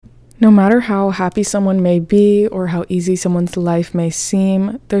No matter how happy someone may be or how easy someone's life may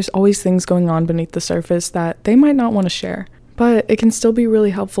seem, there's always things going on beneath the surface that they might not want to share. But it can still be really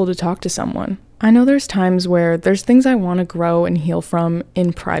helpful to talk to someone. I know there's times where there's things I want to grow and heal from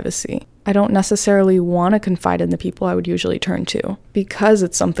in privacy. I don't necessarily want to confide in the people I would usually turn to because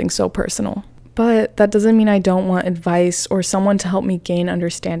it's something so personal. But that doesn't mean I don't want advice or someone to help me gain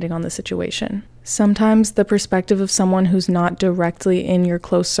understanding on the situation. Sometimes the perspective of someone who's not directly in your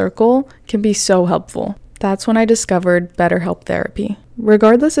close circle can be so helpful. That's when I discovered BetterHelp Therapy.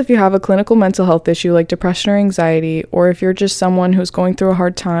 Regardless if you have a clinical mental health issue like depression or anxiety, or if you're just someone who's going through a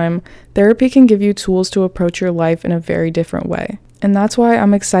hard time, therapy can give you tools to approach your life in a very different way. And that's why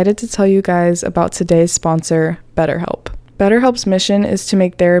I'm excited to tell you guys about today's sponsor, BetterHelp. BetterHelp's mission is to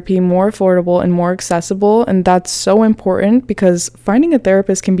make therapy more affordable and more accessible, and that's so important because finding a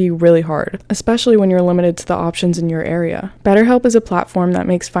therapist can be really hard, especially when you're limited to the options in your area. BetterHelp is a platform that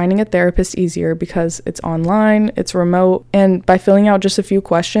makes finding a therapist easier because it's online, it's remote, and by filling out just a few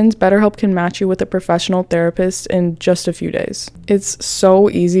questions, BetterHelp can match you with a professional therapist in just a few days. It's so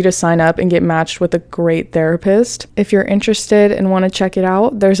easy to sign up and get matched with a great therapist. If you're interested and want to check it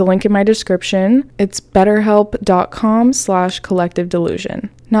out, there's a link in my description. It's betterhelp.com/collective delusion.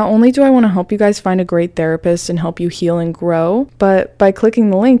 Not only do I want to help you guys find a great therapist and help you heal and grow, but by clicking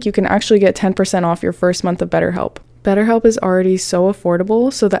the link, you can actually get 10% off your first month of BetterHelp. BetterHelp is already so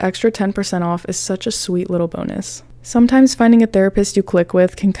affordable, so the extra 10% off is such a sweet little bonus. Sometimes finding a therapist you click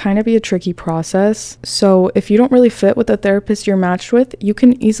with can kind of be a tricky process, so if you don't really fit with the therapist you're matched with, you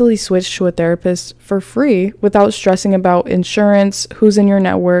can easily switch to a therapist for free without stressing about insurance, who's in your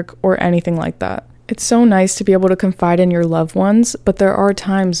network, or anything like that. It's so nice to be able to confide in your loved ones, but there are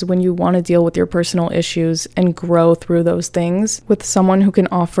times when you want to deal with your personal issues and grow through those things with someone who can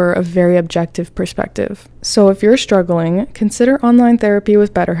offer a very objective perspective. So if you're struggling, consider online therapy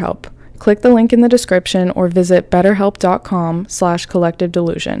with BetterHelp. Click the link in the description or visit betterhelp.com/collective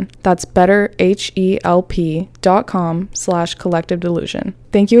delusion. That's betterhelp.com/collective delusion.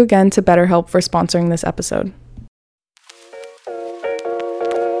 Thank you again to BetterHelp for sponsoring this episode.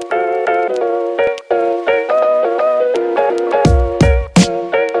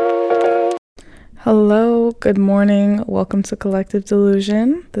 Hello, good morning. Welcome to Collective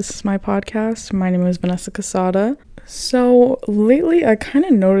Delusion. This is my podcast. My name is Vanessa Casada. So lately I kind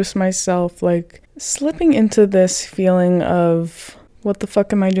of noticed myself slipping into this feeling of what the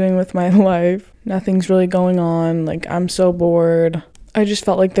fuck am I doing with my life? Nothing's really going on. I'm so bored. I just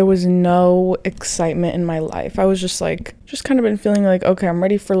felt like there was no excitement in my life. I was just kind of been feeling okay, I'm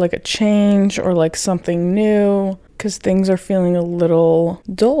ready for a change or something new because things are feeling a little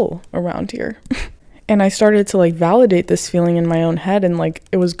dull around here. And I started to validate this feeling in my own head, and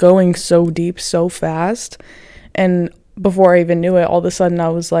it was going so deep so fast. And before I even knew it, all of a sudden I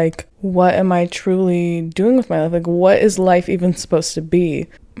was what am I truly doing with my life? What is life even supposed to be?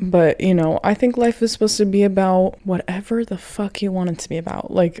 But, I think life is supposed to be about whatever the fuck you want it to be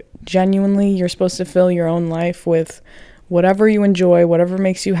about. Genuinely, you're supposed to fill your own life with whatever you enjoy, whatever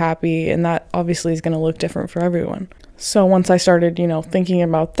makes you happy, and that obviously is going to look different for everyone. So once I started, thinking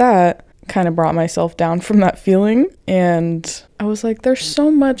about that, kind of brought myself down from that feeling, and I was there's so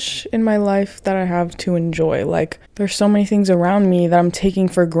much in my life that I have to enjoy. There's so many things around me that I'm taking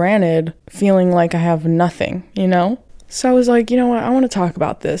for granted, feeling I have nothing, So I was you know what, I want to talk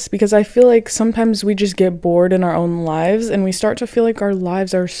about this because I feel sometimes we just get bored in our own lives and we start to feel our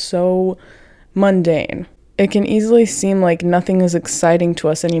lives are so mundane. It can easily seem nothing is exciting to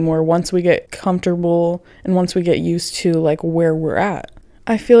us anymore once we get comfortable and once we get used to where we're at.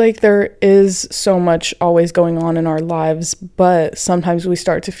 I feel there is so much always going on in our lives, but sometimes we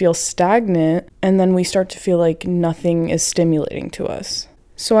start to feel stagnant and then we start to feel nothing is stimulating to us.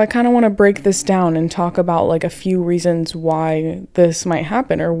 So I kind of want to break this down and talk about a few reasons why this might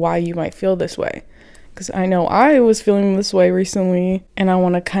happen or why you might feel this way. Because I know I was feeling this way recently, and I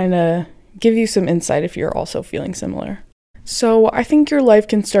want to kind of give you some insight if you're also feeling similar. So I think your life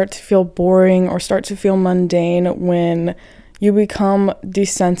can start to feel boring or start to feel mundane when you become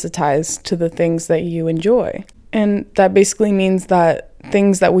desensitized to the things that you enjoy. And that basically means that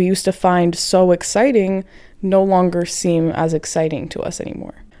things that we used to find so exciting no longer seem as exciting to us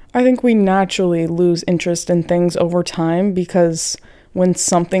anymore. I think we naturally lose interest in things over time because when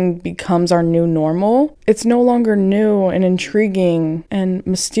something becomes our new normal, it's no longer new and intriguing and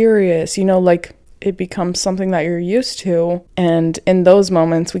mysterious, it becomes something that you're used to, and in those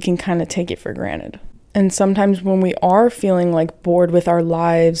moments we can kind of take it for granted. And sometimes when we are feeling bored with our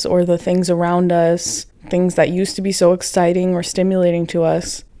lives or the things around us, things that used to be so exciting or stimulating to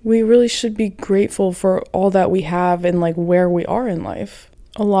us, we really should be grateful for all that we have and where we are in life.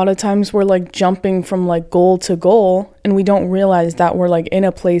 A lot of times we're like jumping from like goal to goal, and we don't realize that we're like in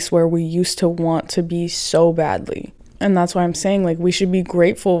a place where we used to want to be so badly. And that's why I'm saying like we should be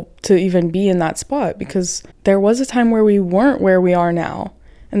grateful to even be in that spot, because there was a time where we weren't where we are now.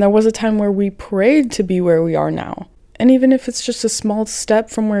 And there was a time where we prayed to be where we are now. And even if it's just a small step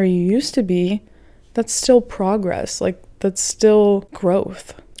from where you used to be, that's still progress. Like that's still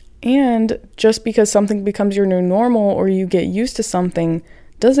growth. And just because something becomes your new normal or you get used to something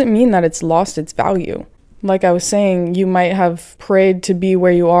doesn't mean that it's lost its value. Like I was saying, you might have prayed to be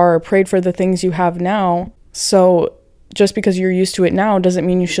where you are or prayed for the things you have now. So just because you're used to it now doesn't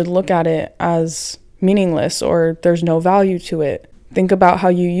mean you should look at it as meaningless or there's no value to it. Think about how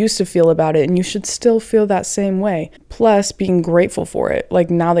you used to feel about it, and you should still feel that same way. Plus, being grateful for it. Like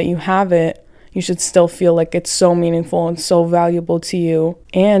now that you have it, you should still feel like it's so meaningful and so valuable to you.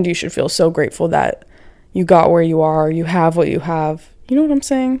 And you should feel so grateful that you got where you are, you have what you have. You know what I'm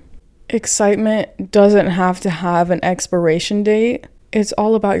saying? Excitement doesn't have to have an expiration date. It's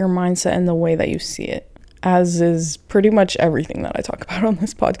all about your mindset and the way that you see it, as is pretty much everything that I talk about on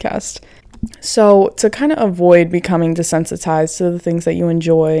this podcast. So to kind of avoid becoming desensitized to the things that you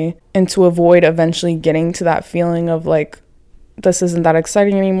enjoy, and to avoid eventually getting to that feeling of like, this isn't that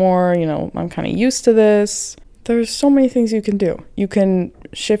exciting anymore, you know, I'm kind of used to this. There's so many things you can do. You can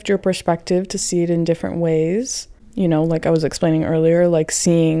shift your perspective to see it in different ways. You know, like I was explaining earlier, like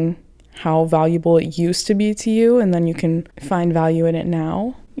seeing how valuable it used to be to you, and then you can find value in it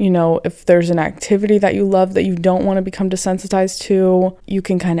now. You know, if there's an activity that you love that you don't want to become desensitized to, you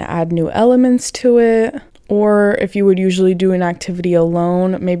can kind of add new elements to it. Or if you would usually do an activity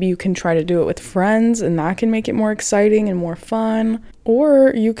alone, maybe you can try to do it with friends, and that can make it more exciting and more fun.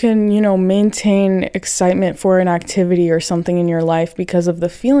 Or you can, you know, maintain excitement for an activity or something in your life because of the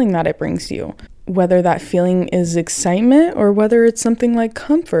feeling that it brings you. Whether that feeling is excitement or whether it's something like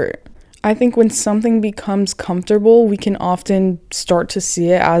comfort. I think when something becomes comfortable, we can often start to see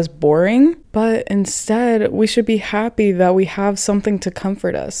it as boring, but instead we should be happy that we have something to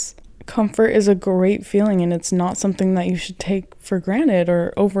comfort us. Comfort is a great feeling, and it's not something that you should take for granted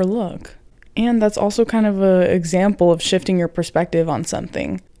or overlook. And that's also kind of an example of shifting your perspective on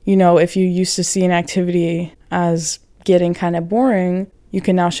something. You know, if you used to see an activity as getting kind of boring, you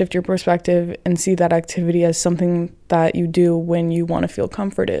can now shift your perspective and see that activity as something that you do when you want to feel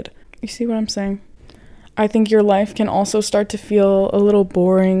comforted. You see what I'm saying? I think your life can also start to feel a little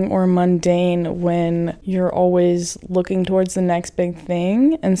boring or mundane when you're always looking towards the next big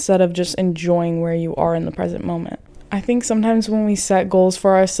thing instead of just enjoying where you are in the present moment. I think sometimes when we set goals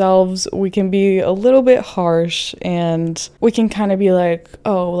for ourselves, we can be a little bit harsh, and we can kind of be like,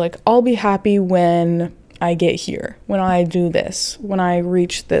 oh, like I'll be happy when I get here, when I do this, when I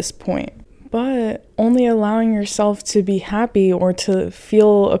reach this point. But only allowing yourself to be happy or to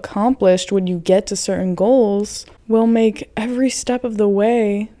feel accomplished when you get to certain goals will make every step of the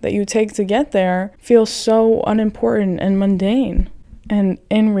way that you take to get there feel so unimportant and mundane. And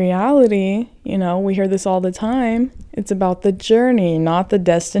in reality, you know, we hear this all the time, it's about the journey, not the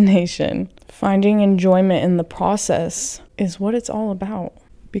destination. Finding enjoyment in the process is what it's all about.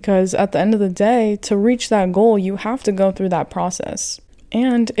 Because at the end of the day, to reach that goal, you have to go through that process.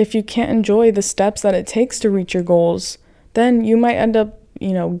 And if you can't enjoy the steps that it takes to reach your goals, then you might end up,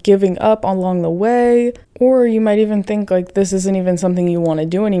 you know, giving up along the way, or you might even think like this isn't even something you want to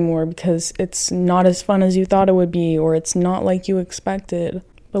do anymore because it's not as fun as you thought it would be, or it's not like you expected.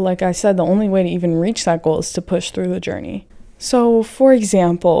 But like I said, the only way to even reach that goal is to push through the journey. So, for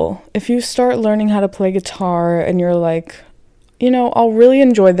example, if you start learning how to play guitar and you're like, you know, I'll really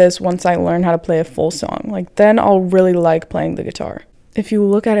enjoy this once I learn how to play a full song, like then I'll really like playing the guitar. If you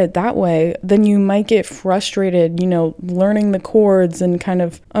look at it that way, then you might get frustrated, you know, learning the chords and kind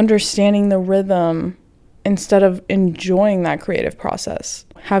of understanding the rhythm instead of enjoying that creative process,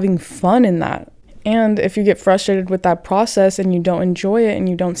 having fun in that. And if you get frustrated with that process and you don't enjoy it and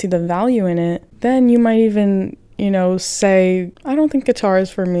you don't see the value in it, then you might even, you know, say, I don't think guitar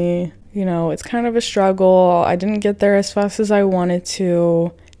is for me. You know, it's kind of a struggle. I didn't get there as fast as I wanted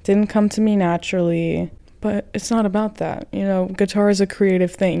to. It didn't come to me naturally. But it's not about that. You know, guitar is a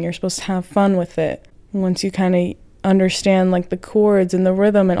creative thing. You're supposed to have fun with it. Once you kind of understand like the chords and the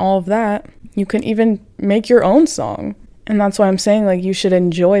rhythm and all of that, you can even make your own song. And that's why I'm saying like you should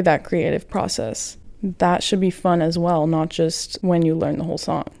enjoy that creative process. That should be fun as well, not just when you learn the whole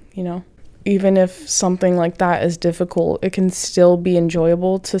song, you know? Even if something like that is difficult, it can still be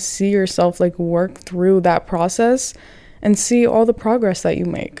enjoyable to see yourself like work through that process and see all the progress that you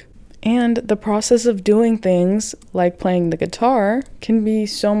make. And the process of doing things like playing the guitar can be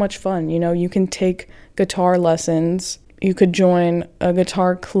so much fun. You know, you can take guitar lessons You could join a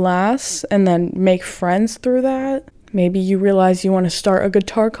guitar class and then make friends through that. Maybe you realize you want to start a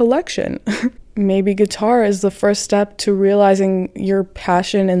guitar collection. Maybe guitar is the first step to realizing your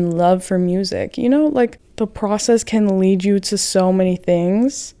passion and love for music. Like the process can lead you to so many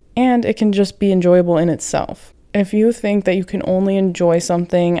things, and it can just be enjoyable in itself. If you think that you can only enjoy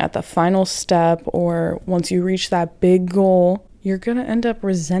something at the final step or once you reach that big goal, you're going to end up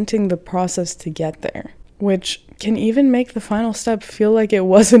resenting the process to get there, which can even make the final step feel like it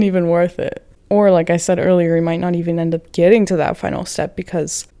wasn't even worth it. Or like I said earlier, you might not even end up getting to that final step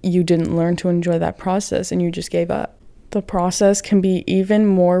because you didn't learn to enjoy that process and you just gave up. The process can be even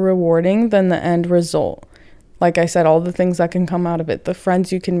more rewarding than the end result. Like I said, all the things that can come out of it, the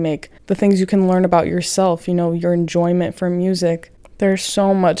friends you can make, the things you can learn about yourself, your enjoyment for music. There's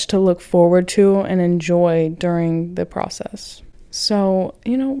so much to look forward to and enjoy during the process. So,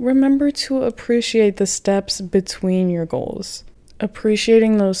 remember to appreciate the steps between your goals.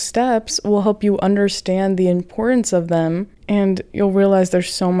 Appreciating those steps will help you understand the importance of them, and you'll realize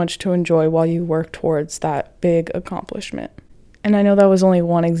there's so much to enjoy while you work towards that big accomplishment. And I know that was only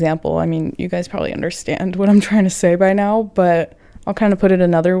one example. I mean, you guys probably understand what I'm trying to say by now, but I'll kind of put it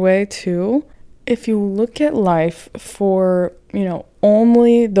another way too. If you look at life for,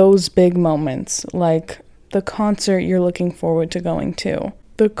 only those big moments, like the concert you're looking forward to going to,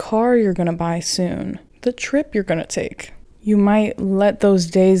 the car you're going to buy soon, the trip you're going to take, you might let those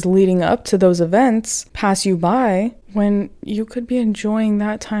days leading up to those events pass you by when you could be enjoying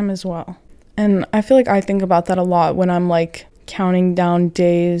that time as well. And I feel like I think about that a lot when I'm like counting down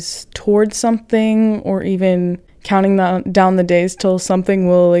days towards something, or even counting down the days till something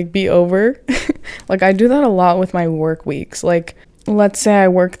will like be over. Like I do that a lot with my work weeks. Like let's say I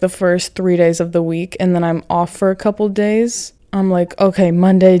work the first 3 days of the week and then I'm off for a couple days. I'm like, okay,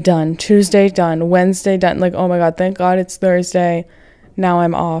 Monday done, Tuesday done, Wednesday done. Like, oh my God, thank God it's Thursday. Now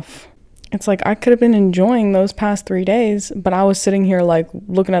I'm off. It's like I could have been enjoying those past 3 days, but I was sitting here like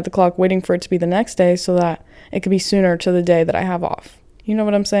looking at the clock, waiting for it to be the next day so that it could be sooner to the day that I have off. You know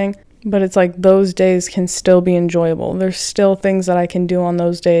what I'm saying? But it's like those days can still be enjoyable. There's still things that I can do on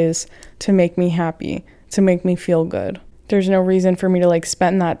those days to make me happy, to make me feel good. There's no reason for me to like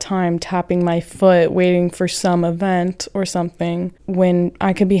spend that time tapping my foot waiting for some event or something when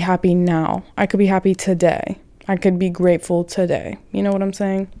I could be happy now. I could be happy today. I could be grateful today. You know what I'm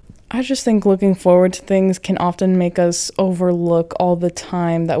saying? I just think looking forward to things can often make us overlook all the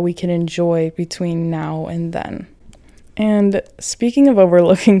time that we can enjoy between now and then. And speaking of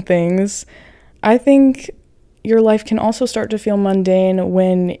overlooking things, I think your life can also start to feel mundane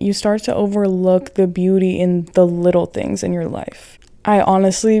when you start to overlook the beauty in the little things in your life. I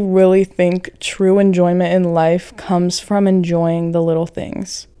honestly really think true enjoyment in life comes from enjoying the little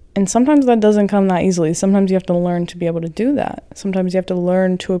things. And sometimes that doesn't come that easily. Sometimes you have to learn to be able to do that. Sometimes you have to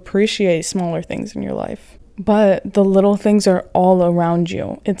learn to appreciate smaller things in your life. But the little things are all around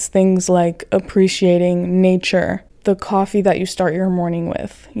you. It's things like appreciating nature, the coffee that you start your morning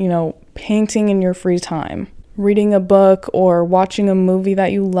with, painting in your free time, reading a book or watching a movie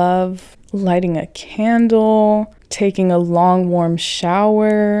that you love, lighting a candle, taking a long warm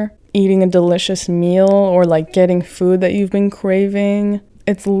shower, eating a delicious meal, or like getting food that you've been craving.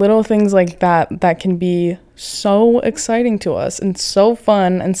 It's little things like that can be so exciting to us and so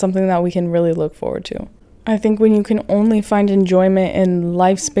fun and something that we can really look forward to. I think when you can only find enjoyment in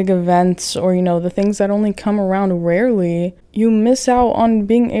life's big events or, the things that only come around rarely, you miss out on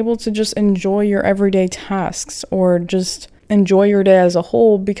being able to just enjoy your everyday tasks or just enjoy your day as a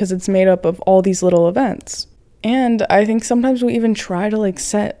whole because it's made up of all these little events. And I think sometimes we even try to like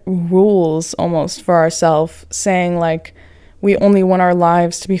set rules almost for ourselves, saying like we only want our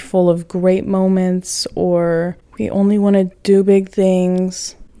lives to be full of great moments, or we only want to do big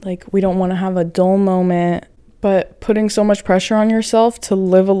things. Like, we don't want to have a dull moment, but putting so much pressure on yourself to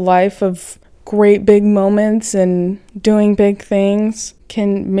live a life of great big moments and doing big things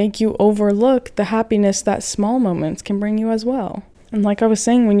can make you overlook the happiness that small moments can bring you as well. And like I was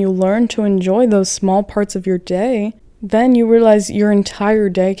saying, when you learn to enjoy those small parts of your day, then you realize your entire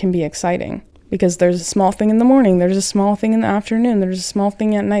day can be exciting. Because there's a small thing in the morning, there's a small thing in the afternoon, there's a small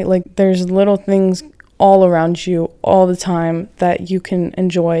thing at night. Like, there's little things all around you all the time that you can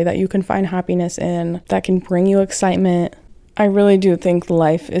enjoy, that you can find happiness in, that can bring you excitement. I really do think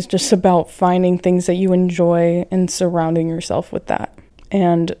life is just about finding things that you enjoy and surrounding yourself with that.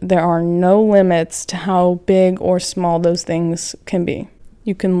 And there are no limits to how big or small those things can be.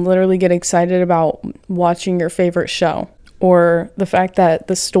 You can literally get excited about watching your favorite show, or the fact that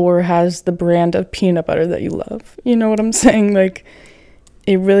the store has the brand of peanut butter that you love. You know what I'm saying? Like,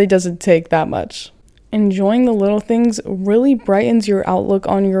 it really doesn't take that much. enjoying the little things really brightens your outlook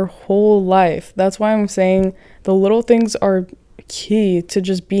on your whole life. That's why I'm saying the little things are key to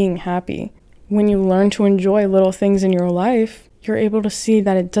just being happy. When you learn to enjoy little things in your life, you're able to see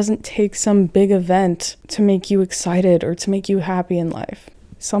that it doesn't take some big event to make you excited or to make you happy in life.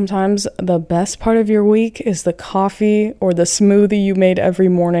 Sometimes the best part of your week is the coffee or the smoothie you made every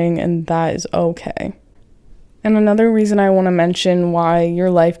morning, and that is okay. And another reason I want to mention why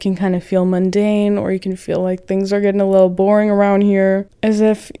your life can kind of feel mundane or you can feel like things are getting a little boring around here is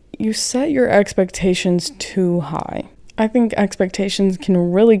if you set your expectations too high. I think expectations can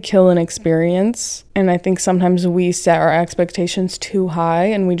really kill an experience, and I think sometimes we set our expectations too high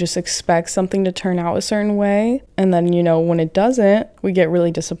and we just expect something to turn out a certain way, and then, when it doesn't, we get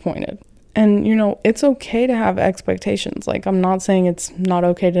really disappointed. And, it's okay to have expectations. Like, I'm not saying it's not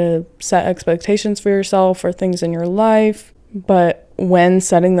okay to set expectations for yourself or things in your life, but when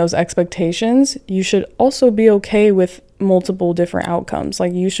setting those expectations, you should also be okay with multiple different outcomes.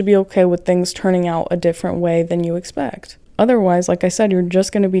 Like, you should be okay with things turning out a different way than you expect. Otherwise, like I said, you're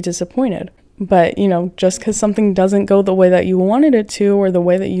just going to be disappointed. But, just because something doesn't go the way that you wanted it to, or the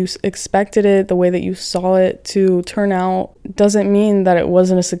way that you expected it, the way that you saw it to turn out, doesn't mean that it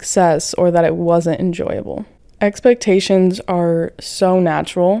wasn't a success or that it wasn't enjoyable. Expectations are so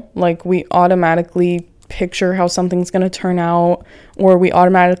natural. Like, we automatically picture how something's going to turn out, or we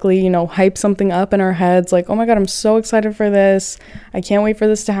automatically, hype something up in our heads like, oh my God, I'm so excited for this. I can't wait for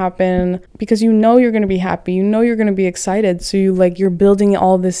this to happen, because you're going to be happy. You're going to be excited. So you're building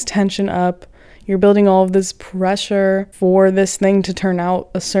all this tension up. You're building all of this pressure for this thing to turn out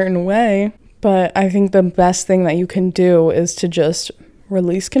a certain way. But I think the best thing that you can do is to just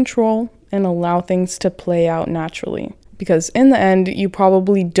release control and allow things to play out naturally. Because in the end, you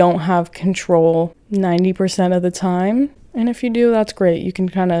probably don't have control 90% of the time. And if you do, that's great. You can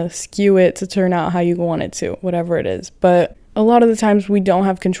kind of skew it to turn out how you want it to, whatever it is. But a lot of the times we don't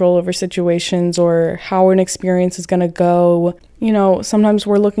have control over situations or how an experience is going to go. Sometimes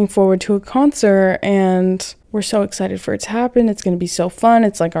we're looking forward to a concert and we're so excited for it to happen. It's going to be so fun.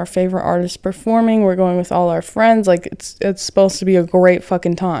 It's like our favorite artist performing. We're going with all our friends. Like, it's supposed to be a great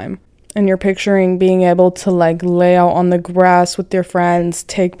fucking time. And you're picturing being able to lay out on the grass with your friends,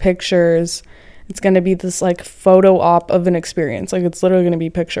 take pictures. It's going to be this photo op of an experience. It's literally going to be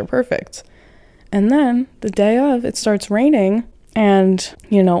picture perfect. And then the day of, it starts raining and,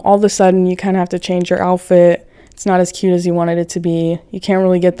 all of a sudden you kind of have to change your outfit. It's not as cute as you wanted it to be. You can't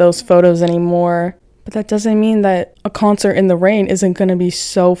really get those photos anymore. But that doesn't mean that a concert in the rain isn't going to be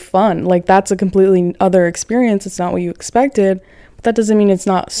so fun. That's a completely other experience. It's not what you expected. That doesn't mean it's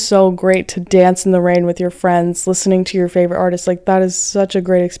not so great to dance in the rain with your friends, listening to your favorite artist. That is such a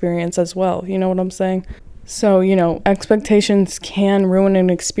great experience as well. You know what I'm saying? So, expectations can ruin an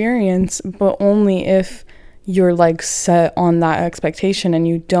experience, but only if you're set on that expectation and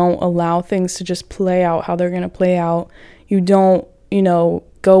you don't allow things to just play out how they're going to play out. You don't,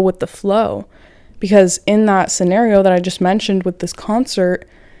 go with the flow. Because in that scenario that I just mentioned with this concert,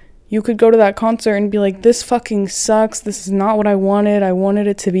 you could go to that concert and be like, this fucking sucks. This is not what I wanted. I wanted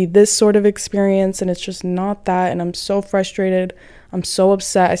it to be this sort of experience, and it's just not that. And I'm so frustrated. I'm so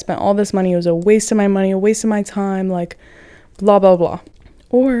upset. I spent all this money. It was a waste of my money, a waste of my time, blah, blah, blah.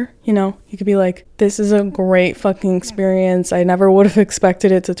 Or, you could be like, this is a great fucking experience. I never would have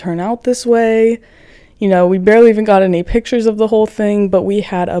expected it to turn out this way. We barely even got any pictures of the whole thing, but we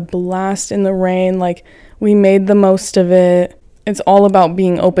had a blast in the rain. We made the most of it. It's all about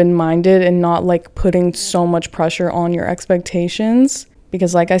being open-minded and not putting so much pressure on your expectations,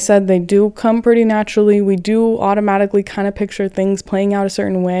 because like I said, they do come pretty naturally. We do automatically kind of picture things playing out a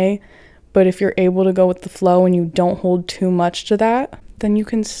certain way, but if you're able to go with the flow and you don't hold too much to that, then you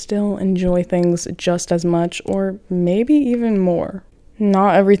can still enjoy things just as much or maybe even more.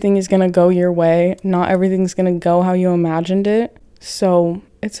 Not everything is going to go your way. Not everything's going to go how you imagined it. So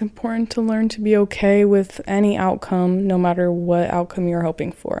it's important to learn to be okay with any outcome, no matter what outcome you're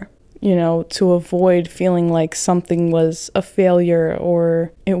hoping for. To avoid feeling like something was a failure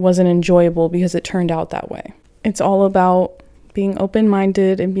or it wasn't enjoyable because it turned out that way. It's all about being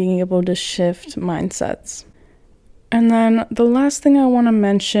open-minded and being able to shift mindsets. And then the last thing I want to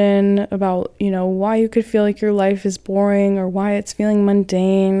mention about, why you could feel like your life is boring or why it's feeling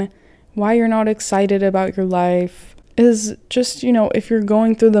mundane, why you're not excited about your life, is just, if you're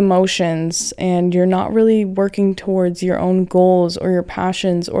going through the motions and you're not really working towards your own goals or your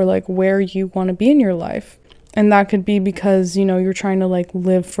passions or where you want to be in your life, And that could be because, you're trying to like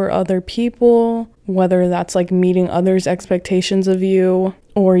live for other people, whether that's like meeting others' expectations of you,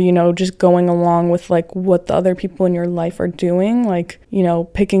 or, just going along with like what the other people in your life are doing, like,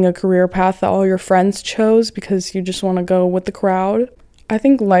 picking a career path that all your friends chose because you just want to go with the crowd. I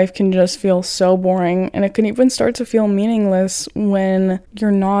think life can just feel so boring, and it can even start to feel meaningless when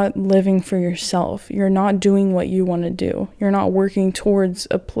you're not living for yourself. You're not doing what you want to do. You're not working towards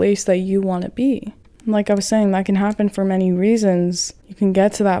a place that you want to be. Like I was saying, that can happen for many reasons. You can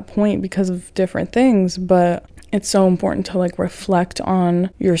get to that point because of different things, but it's so important to like reflect on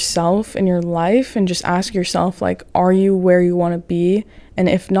yourself and your life and just ask yourself, like, are you where you want to be? And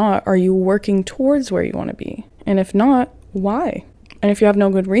if not, are you working towards where you want to be? And if not, why? And if you have no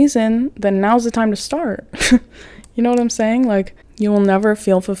good reason, then now's the time to start. You know what I'm saying? Like, you will never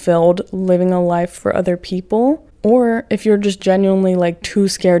feel fulfilled living a life for other people. Or if you're just genuinely like too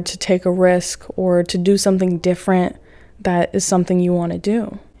scared to take a risk or to do something different that is something you want to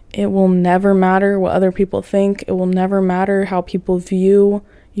do. It will never matter what other people think. It will never matter how people view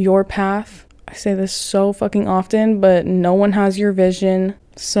your path. I say this so fucking often, but no one has your vision.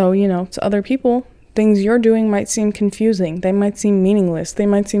 So, to other people, things you're doing might seem confusing. They might seem meaningless. They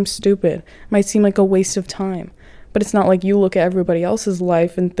might seem stupid. Might seem like a waste of time. But it's not like you look at everybody else's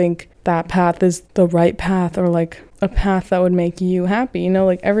life and think that path is the right path or like a path that would make you happy.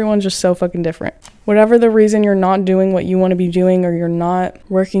 Like everyone's just so fucking different. Whatever the reason you're not doing what you want to be doing or you're not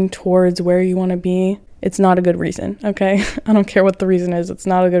working towards where you want to be, it's not a good reason, okay? I don't care what the reason is. It's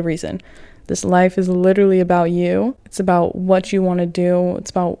not a good reason. This life is literally about you. It's about what you want to do.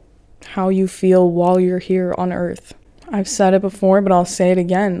 It's about how you feel while you're here on earth. I've said it before, but I'll say it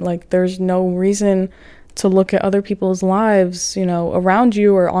again. Like, there's no reason to look at other people's lives, around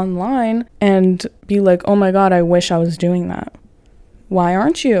you or online and be like, oh my God, I wish I was doing that. Why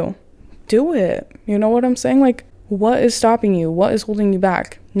aren't you? Do it. You know what I'm saying? Like, what is stopping you? What is holding you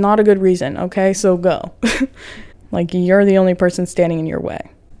back? Not a good reason, okay? So go. Like, you're the only person standing in your way.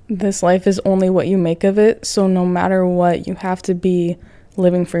 This life is only what you make of it. So no matter what, you have to be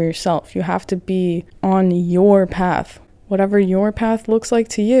living for yourself. You have to be on your path. Whatever your path looks like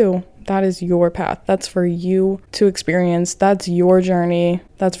to you, that is your path. That's for you to experience. That's your journey.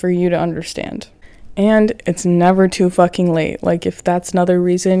 That's for you to understand. And it's never too fucking late. Like, if that's another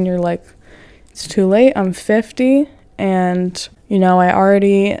reason you're like, it's too late, I'm 50, and, I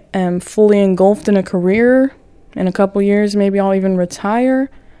already am fully engulfed in a career. In a couple years, maybe I'll even retire.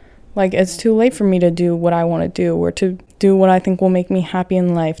 Like, it's too late for me to do what I want to do or to do what I think will make me happy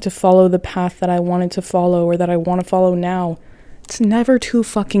in life, to follow the path that I wanted to follow or that I want to follow now. It's never too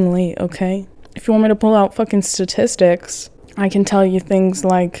fucking late, okay? If you want me to pull out fucking statistics, I can tell you things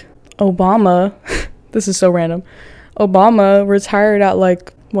like Obama, this is so random, Obama retired at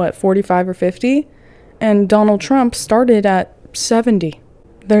 45 or 50? And Donald Trump started at 70.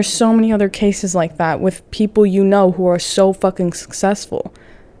 There's so many other cases like that with people who are so fucking successful.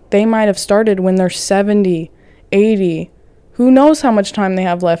 They might have started when they're 70, 80. Who knows how much time they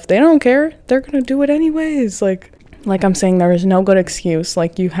have left? They don't care. They're gonna do it anyways. Like I'm saying, there is no good excuse.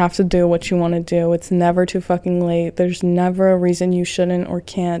 Like, you have to do what you want to do. It's never too fucking late. There's never a reason you shouldn't or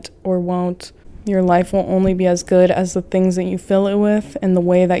can't or won't. Your life will only be as good as the things that you fill it with and the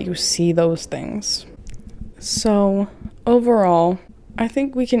way that you see those things. So, overall, I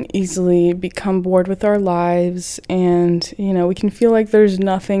think we can easily become bored with our lives and, we can feel like there's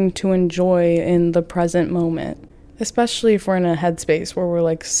nothing to enjoy in the present moment, especially if we're in a headspace where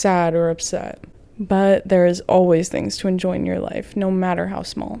we're sad or upset. But there is always things to enjoy in your life, no matter how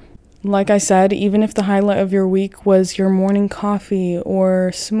small. Like I said, even if the highlight of your week was your morning coffee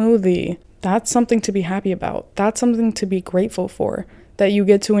or smoothie, that's something to be happy about. That's something to be grateful for, that you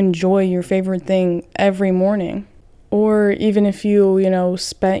get to enjoy your favorite thing every morning. Or even if you,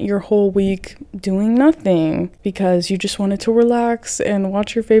 spent your whole week doing nothing because you just wanted to relax and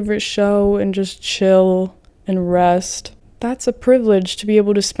watch your favorite show and just chill and rest. That's a privilege to be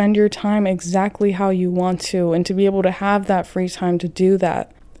able to spend your time exactly how you want to and to be able to have that free time to do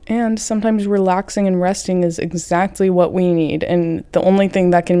that. And sometimes relaxing and resting is exactly what we need and the only thing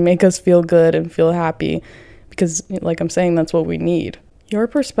that can make us feel good and feel happy because, like I'm saying, that's what we need. Your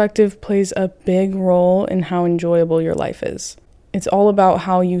perspective plays a big role in how enjoyable your life is. It's all about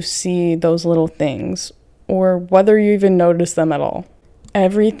how you see those little things or whether you even notice them at all.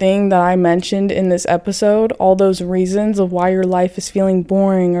 Everything that I mentioned in this episode, all those reasons of why your life is feeling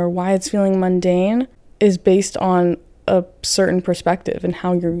boring or why it's feeling mundane, is based on a certain perspective and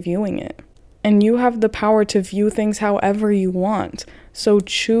how you're viewing it. And you have the power to view things however you want. So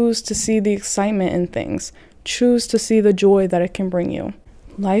choose to see the excitement in things. Choose to see the joy that it can bring you.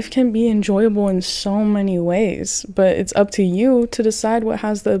 Life can be enjoyable in so many ways, but it's up to you to decide what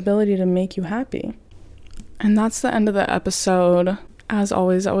has the ability to make you happy. And that's the end of the episode. As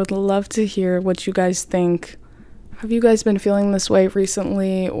always, I would love to hear what you guys think. Have you guys been feeling this way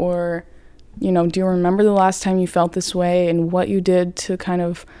recently? Or, do you remember the last time you felt this way and what you did to kind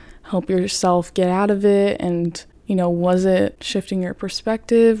of help yourself get out of it? And, was it shifting your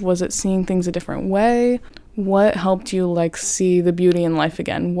perspective? Was it seeing things a different way? What helped you see the beauty in life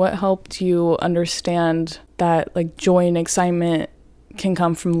again? What helped you understand that joy and excitement can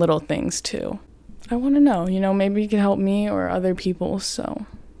come from little things too? I want to know, maybe you can help me or other people, so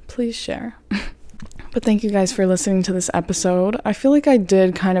please share. But thank you guys for listening to this episode. I feel like I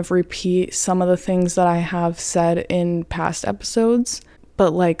did kind of repeat some of the things that I have said in past episodes,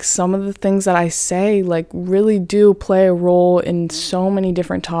 but some of the things that I say really do play a role in so many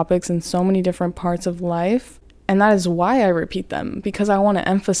different topics and so many different parts of life. And that is why I repeat them, because I want to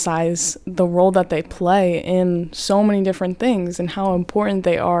emphasize the role that they play in so many different things and how important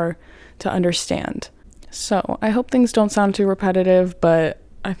they are to understand. So I hope things don't sound too repetitive, but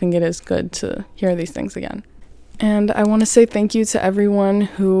I think it is good to hear these things again. And I want to say thank you to everyone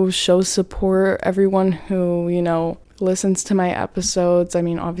who shows support, everyone who, listens to my episodes. I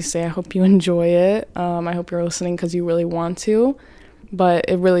mean, obviously, I hope you enjoy it. I hope you're listening because you really want to, but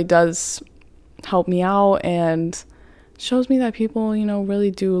it really does help me out and shows me that people, really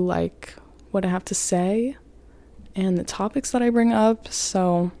do like what I have to say and the topics that I bring up.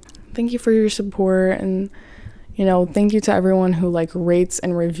 So thank you for your support, and thank you to everyone who rates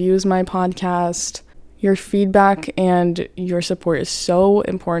and reviews my podcast. Your feedback and your support is so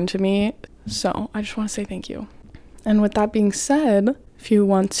important to me, so I just want to say thank you. And with that being said, if you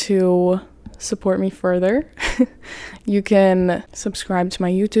want to support me further, you can subscribe to my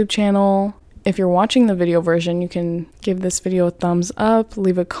YouTube channel. If you're watching the video version, you can give this video a thumbs up,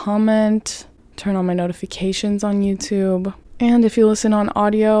 leave a comment, turn on my notifications on YouTube. And if you listen on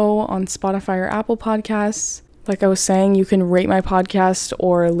audio on Spotify or Apple Podcasts, like I was saying, you can rate my podcast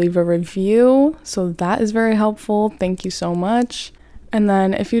or leave a review. So that is very helpful. Thank you so much. And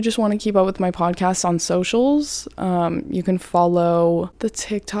then if you just want to keep up with my podcast on socials, you can follow the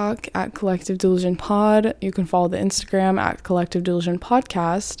TikTok at Collective Delusion Pod. You can follow the Instagram at Collective Delusion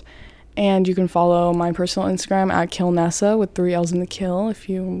Podcast. And you can follow my personal Instagram at KillNessa with 3 L's in the kill if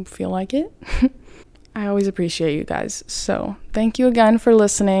you feel like it. I always appreciate you guys. So thank you again for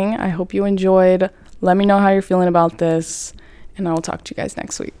listening. I hope you enjoyed. Let me know how you're feeling about this. And I will talk to you guys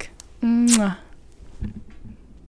next week. Mwah.